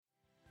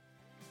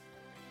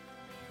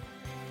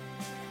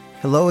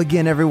Hello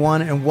again,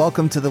 everyone, and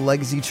welcome to the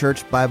Legacy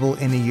Church Bible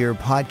in a Year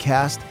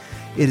podcast.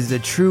 It is a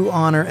true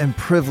honor and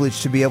privilege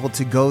to be able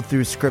to go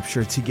through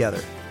Scripture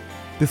together.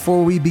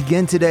 Before we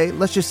begin today,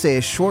 let's just say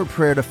a short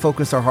prayer to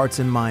focus our hearts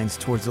and minds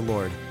towards the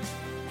Lord.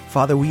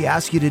 Father, we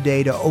ask you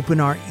today to open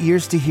our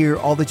ears to hear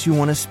all that you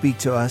want to speak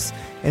to us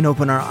and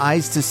open our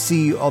eyes to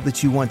see all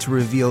that you want to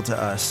reveal to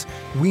us.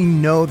 We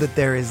know that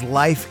there is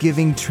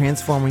life-giving,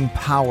 transforming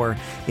power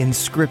in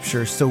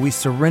Scripture, so we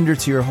surrender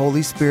to your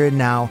Holy Spirit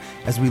now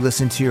as we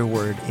listen to your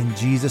word. In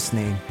Jesus'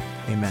 name,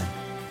 amen.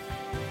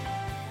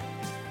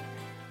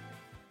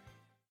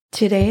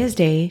 Today is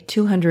day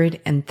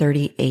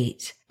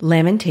 238,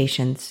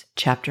 Lamentations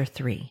chapter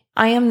 3.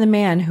 I am the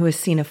man who has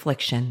seen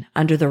affliction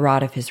under the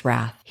rod of his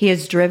wrath. He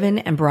has driven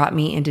and brought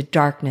me into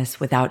darkness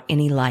without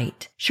any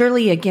light.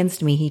 Surely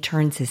against me he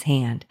turns his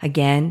hand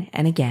again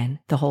and again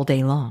the whole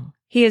day long.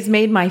 He has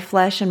made my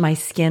flesh and my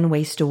skin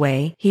waste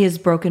away. He has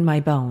broken my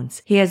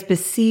bones. He has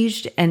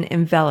besieged and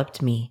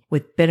enveloped me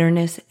with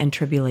bitterness and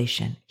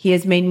tribulation. He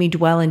has made me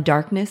dwell in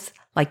darkness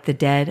like the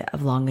dead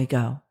of long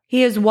ago.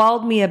 He has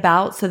walled me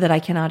about so that I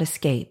cannot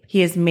escape.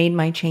 He has made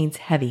my chains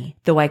heavy.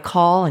 Though I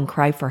call and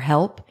cry for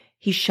help,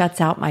 he shuts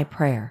out my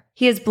prayer.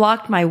 He has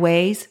blocked my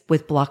ways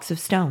with blocks of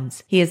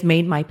stones. He has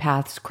made my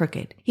paths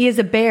crooked. He is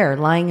a bear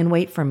lying in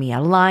wait for me,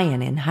 a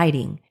lion in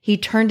hiding. He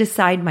turned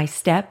aside my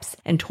steps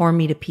and tore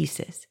me to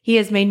pieces. He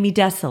has made me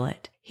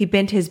desolate. He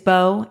bent his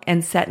bow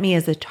and set me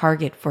as a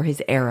target for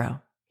his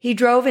arrow. He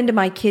drove into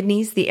my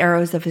kidneys the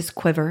arrows of his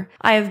quiver.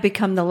 I have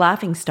become the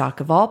laughingstock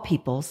of all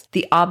peoples,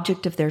 the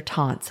object of their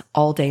taunts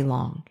all day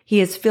long. He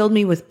has filled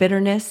me with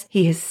bitterness.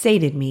 He has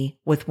sated me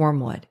with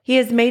wormwood. He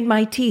has made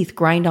my teeth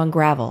grind on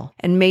gravel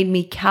and made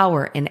me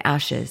cower in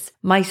ashes.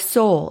 My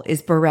soul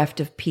is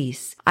bereft of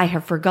peace. I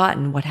have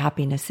forgotten what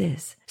happiness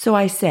is. So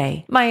I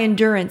say, my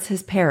endurance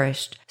has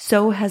perished.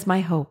 So has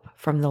my hope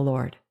from the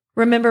Lord.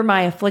 Remember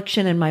my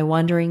affliction and my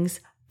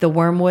wanderings, the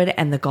wormwood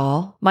and the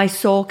gall. My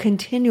soul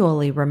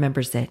continually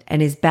remembers it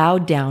and is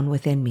bowed down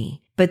within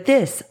me. But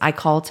this I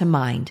call to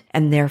mind,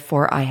 and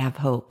therefore I have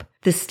hope.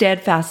 The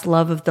steadfast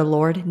love of the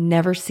Lord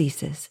never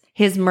ceases.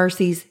 His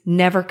mercies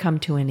never come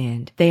to an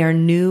end. They are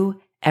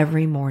new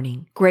every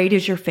morning. Great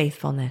is your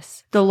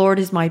faithfulness. The Lord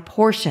is my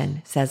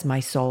portion, says my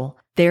soul.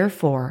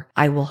 Therefore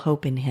I will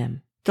hope in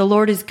him. The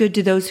Lord is good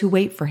to those who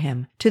wait for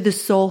him, to the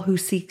soul who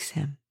seeks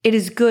him. It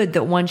is good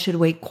that one should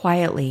wait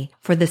quietly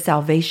for the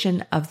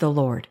salvation of the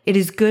Lord. It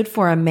is good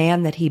for a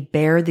man that he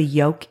bear the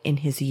yoke in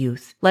his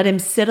youth. Let him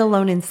sit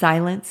alone in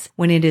silence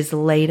when it is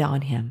laid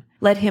on him.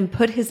 Let him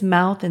put his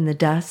mouth in the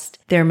dust.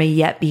 There may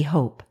yet be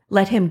hope.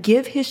 Let him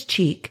give his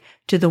cheek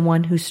to the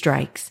one who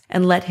strikes,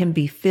 and let him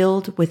be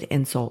filled with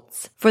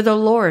insults. For the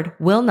Lord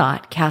will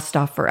not cast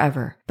off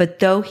forever, but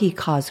though he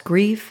cause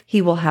grief,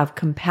 he will have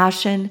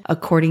compassion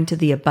according to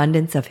the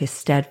abundance of his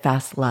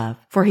steadfast love.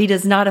 For he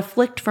does not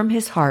afflict from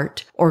his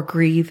heart or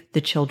grieve the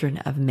children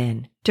of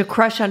men. To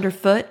crush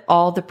underfoot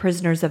all the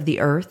prisoners of the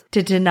earth,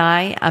 to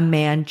deny a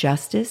man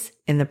justice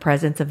in the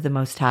presence of the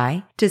Most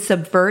High, to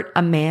subvert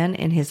a man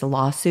in his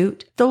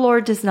lawsuit, the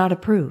Lord does not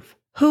approve.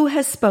 Who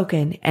has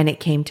spoken and it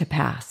came to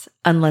pass,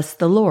 unless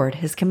the Lord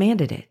has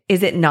commanded it?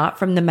 Is it not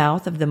from the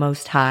mouth of the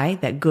Most High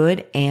that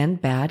good and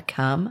bad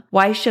come?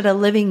 Why should a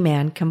living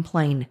man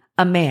complain,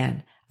 a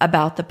man,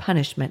 about the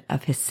punishment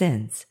of his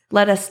sins?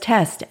 Let us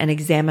test and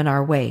examine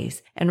our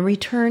ways and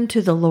return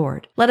to the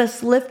Lord. Let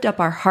us lift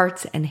up our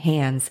hearts and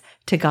hands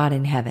to God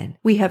in heaven.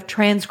 We have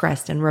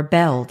transgressed and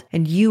rebelled,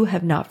 and you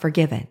have not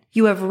forgiven.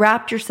 You have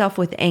wrapped yourself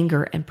with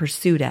anger and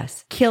pursued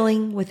us,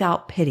 killing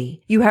without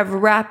pity. You have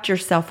wrapped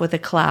yourself with a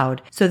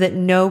cloud so that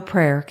no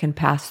prayer can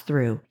pass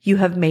through. You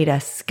have made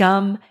us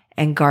scum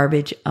and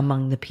garbage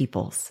among the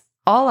peoples.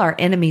 All our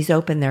enemies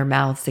open their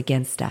mouths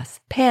against us.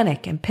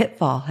 Panic and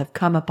pitfall have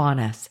come upon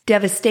us.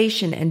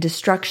 Devastation and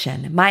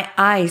destruction. My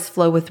eyes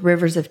flow with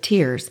rivers of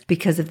tears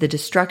because of the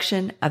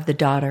destruction of the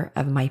daughter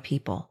of my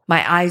people.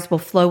 My eyes will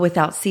flow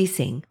without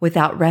ceasing,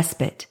 without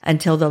respite,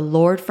 until the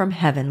Lord from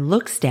heaven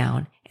looks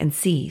down and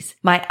sees.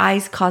 My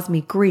eyes cause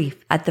me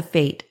grief at the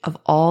fate of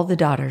all the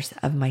daughters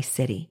of my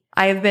city.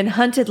 I have been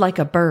hunted like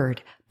a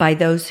bird by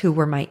those who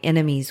were my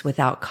enemies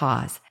without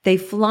cause. They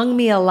flung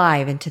me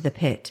alive into the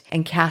pit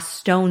and cast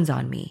stones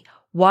on me.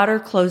 Water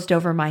closed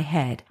over my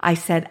head. I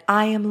said,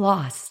 I am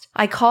lost.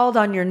 I called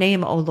on your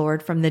name, O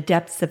Lord, from the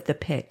depths of the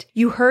pit.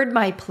 You heard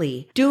my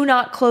plea. Do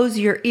not close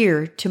your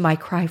ear to my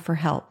cry for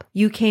help.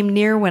 You came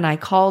near when I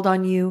called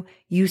on you.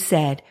 You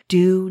said,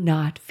 do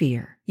not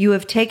fear. You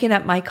have taken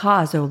up my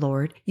cause, O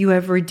Lord. You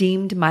have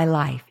redeemed my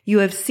life. You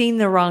have seen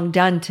the wrong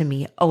done to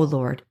me, O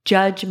Lord.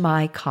 Judge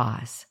my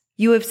cause.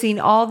 You have seen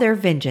all their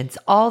vengeance,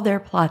 all their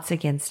plots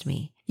against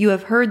me. You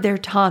have heard their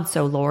taunts,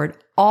 O Lord,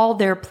 all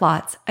their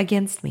plots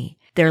against me.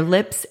 Their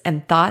lips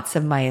and thoughts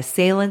of my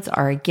assailants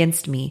are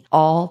against me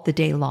all the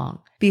day long.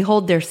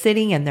 Behold their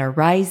sitting and their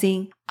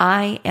rising.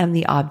 I am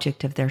the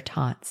object of their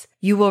taunts.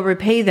 You will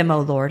repay them, O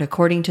Lord,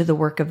 according to the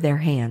work of their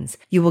hands.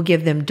 You will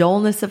give them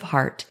dullness of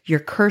heart. Your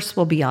curse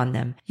will be on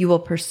them. You will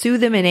pursue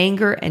them in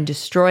anger and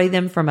destroy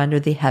them from under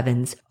the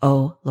heavens,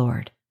 O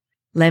Lord.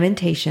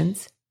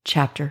 Lamentations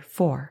chapter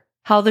 4.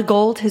 How the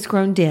gold has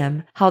grown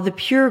dim, how the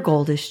pure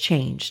gold is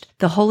changed.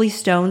 The holy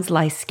stones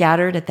lie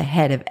scattered at the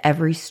head of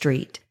every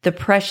street. The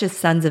precious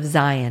sons of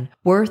Zion,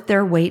 worth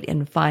their weight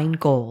in fine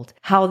gold.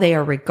 How they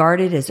are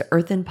regarded as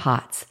earthen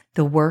pots,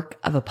 the work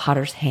of a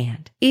potter's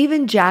hand.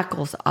 Even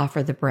jackals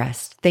offer the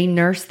breast. They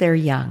nurse their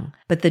young.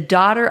 But the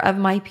daughter of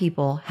my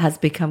people has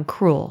become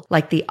cruel,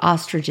 like the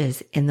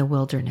ostriches in the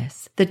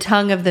wilderness. The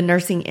tongue of the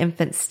nursing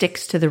infant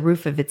sticks to the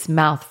roof of its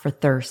mouth for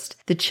thirst.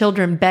 The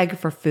children beg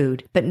for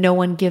food, but no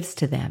one gives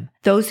to them.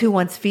 Those who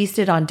once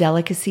feasted on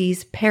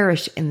delicacies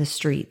perish in the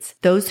streets.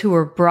 Those who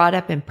were brought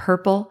up in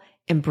purple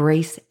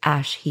embrace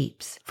ash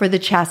heaps. For the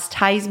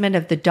chastisement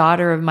of the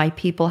daughter of my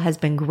people has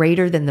been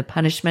greater than the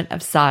punishment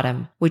of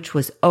Sodom, which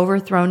was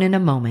overthrown in a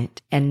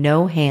moment, and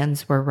no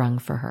hands were wrung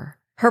for her.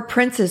 Her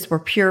princes were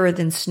purer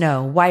than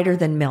snow, whiter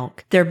than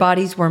milk. Their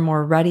bodies were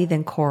more ruddy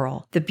than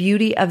coral. The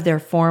beauty of their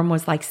form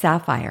was like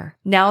sapphire.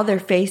 Now their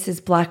face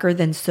is blacker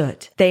than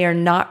soot. They are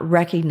not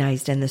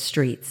recognized in the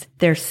streets.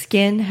 Their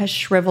skin has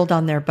shriveled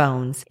on their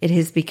bones. It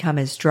has become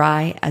as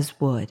dry as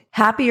wood.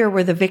 Happier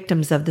were the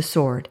victims of the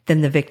sword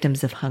than the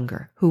victims of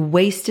hunger, who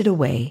wasted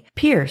away,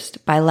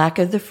 pierced by lack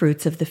of the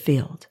fruits of the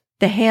field.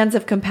 The hands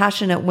of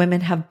compassionate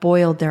women have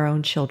boiled their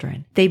own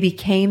children. They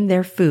became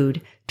their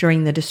food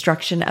during the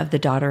destruction of the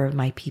daughter of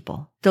my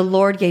people. The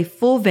Lord gave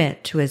full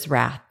vent to his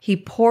wrath. He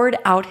poured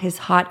out his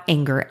hot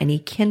anger, and he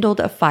kindled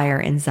a fire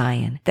in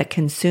Zion that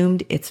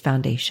consumed its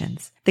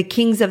foundations. The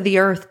kings of the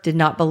earth did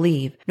not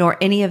believe, nor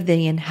any of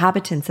the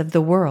inhabitants of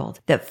the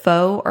world, that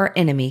foe or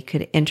enemy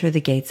could enter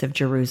the gates of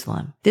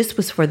Jerusalem. This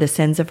was for the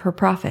sins of her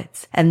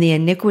prophets and the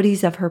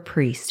iniquities of her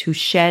priests, who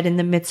shed in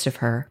the midst of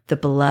her the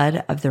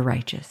blood of the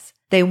righteous.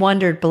 They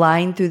wandered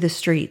blind through the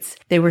streets.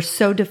 They were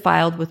so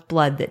defiled with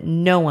blood that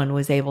no one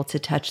was able to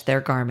touch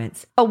their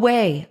garments.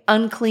 "Away,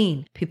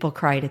 unclean," people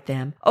cried at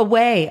them.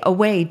 "Away,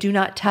 away, do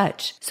not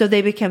touch." So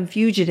they became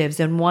fugitives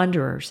and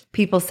wanderers.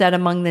 People said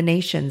among the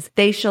nations,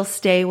 "They shall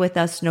stay with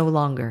us no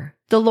longer."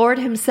 The Lord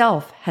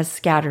himself has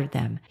scattered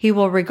them. He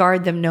will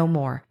regard them no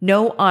more.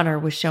 No honor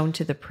was shown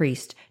to the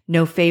priest,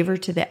 no favor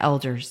to the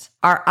elders.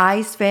 Our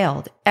eyes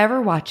failed, ever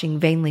watching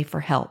vainly for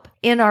help.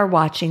 In our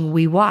watching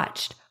we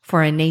watched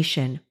for a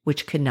nation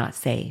which could not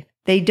save.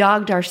 They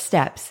dogged our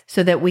steps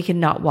so that we could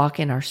not walk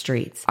in our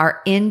streets.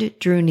 Our end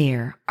drew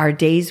near. Our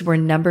days were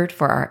numbered,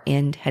 for our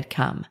end had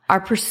come. Our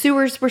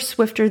pursuers were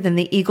swifter than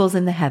the eagles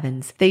in the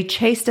heavens. They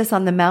chased us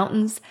on the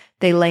mountains.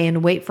 They lay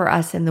in wait for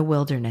us in the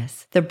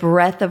wilderness. The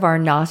breath of our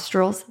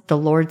nostrils, the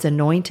Lord's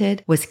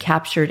anointed, was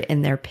captured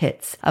in their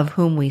pits, of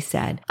whom we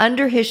said,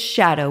 "Under his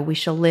shadow we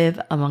shall live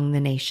among the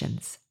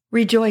nations."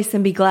 Rejoice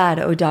and be glad,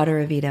 O daughter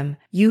of Edom,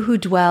 you who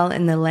dwell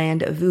in the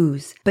land of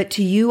Uz. But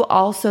to you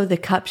also the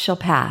cup shall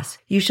pass.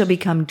 You shall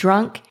become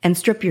drunk and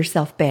strip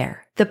yourself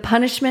bare. The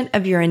punishment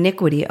of your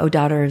iniquity, O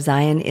daughter of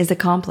Zion, is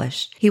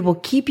accomplished. He will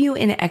keep you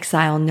in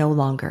exile no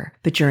longer.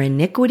 But your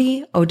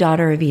iniquity, O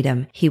daughter of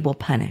Edom, he will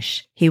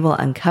punish. He will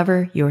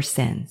uncover your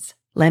sins.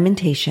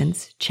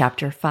 Lamentations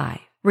chapter 5.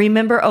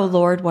 Remember, O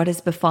Lord, what has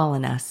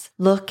befallen us.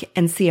 Look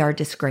and see our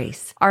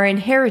disgrace. Our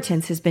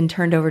inheritance has been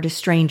turned over to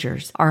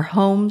strangers, our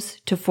homes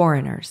to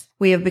foreigners.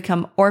 We have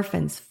become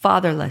orphans,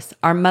 fatherless.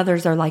 Our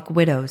mothers are like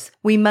widows.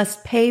 We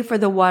must pay for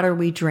the water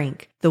we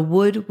drink. The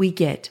wood we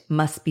get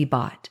must be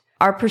bought.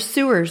 Our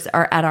pursuers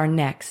are at our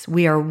necks.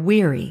 We are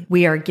weary.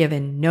 We are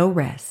given no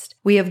rest.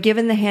 We have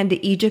given the hand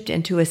to Egypt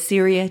and to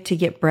Assyria to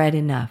get bread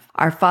enough.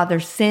 Our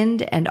fathers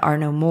sinned and are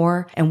no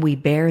more, and we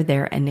bear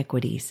their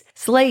iniquities.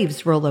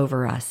 Slaves rule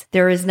over us.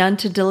 There is none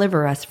to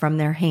deliver us from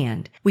their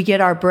hand. We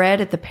get our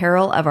bread at the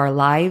peril of our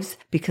lives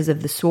because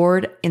of the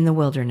sword in the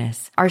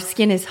wilderness. Our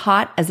skin is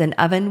hot as an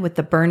oven with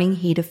the burning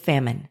heat of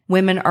famine.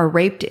 Women are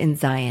raped in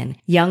Zion,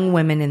 young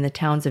women in the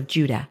towns of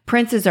Judah.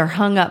 Princes are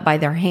hung up by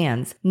their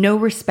hands. No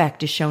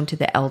respect is shown to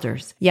the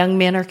elders. Young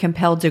men are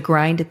compelled to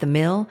grind at the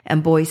mill,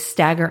 and boys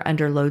stagger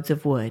under loads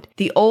of wood.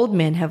 The old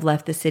men have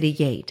left the city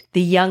gate,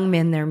 the young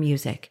men their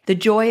music. The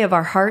joy of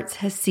our hearts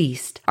has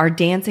ceased. Our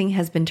dancing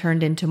has been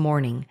turned into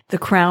mourning. The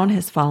crown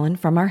has fallen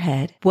from our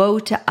head. Woe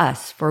to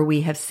us, for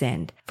we have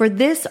sinned. For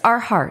this our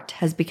heart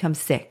has become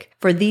sick.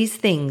 For these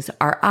things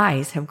our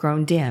eyes have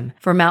grown dim.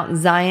 For Mount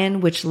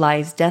Zion, which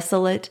lies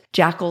desolate,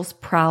 jackals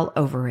prowl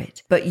over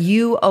it. But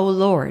you, O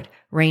Lord,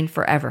 reign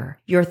forever.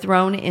 Your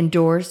throne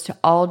endures to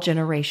all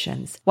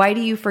generations. Why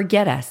do you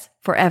forget us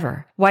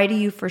forever? Why do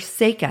you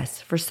forsake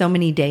us for so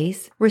many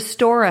days?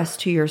 Restore us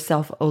to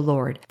yourself, O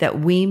Lord, that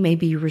we may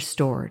be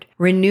restored.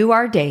 Renew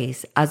our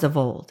days as of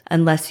old,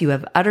 unless you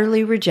have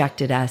utterly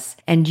rejected us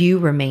and you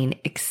remain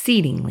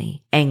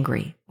exceedingly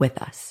angry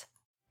with us.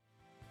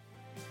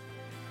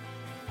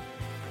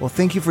 Well,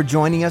 thank you for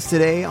joining us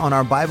today on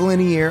our Bible in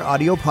a Year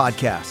audio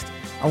podcast.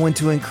 I want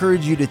to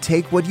encourage you to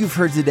take what you've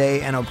heard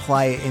today and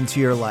apply it into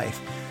your life,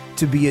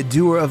 to be a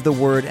doer of the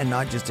word and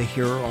not just a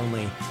hearer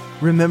only.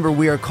 Remember,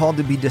 we are called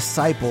to be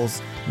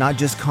disciples, not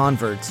just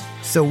converts.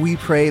 So we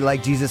pray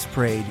like Jesus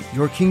prayed,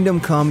 your kingdom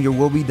come, your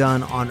will be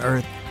done on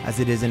earth as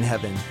it is in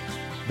heaven.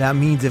 That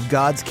means if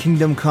God's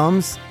kingdom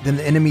comes, then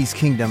the enemy's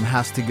kingdom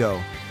has to go.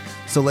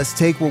 So let's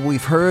take what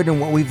we've heard and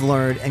what we've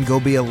learned and go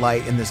be a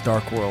light in this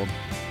dark world.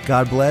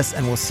 God bless,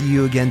 and we'll see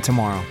you again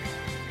tomorrow.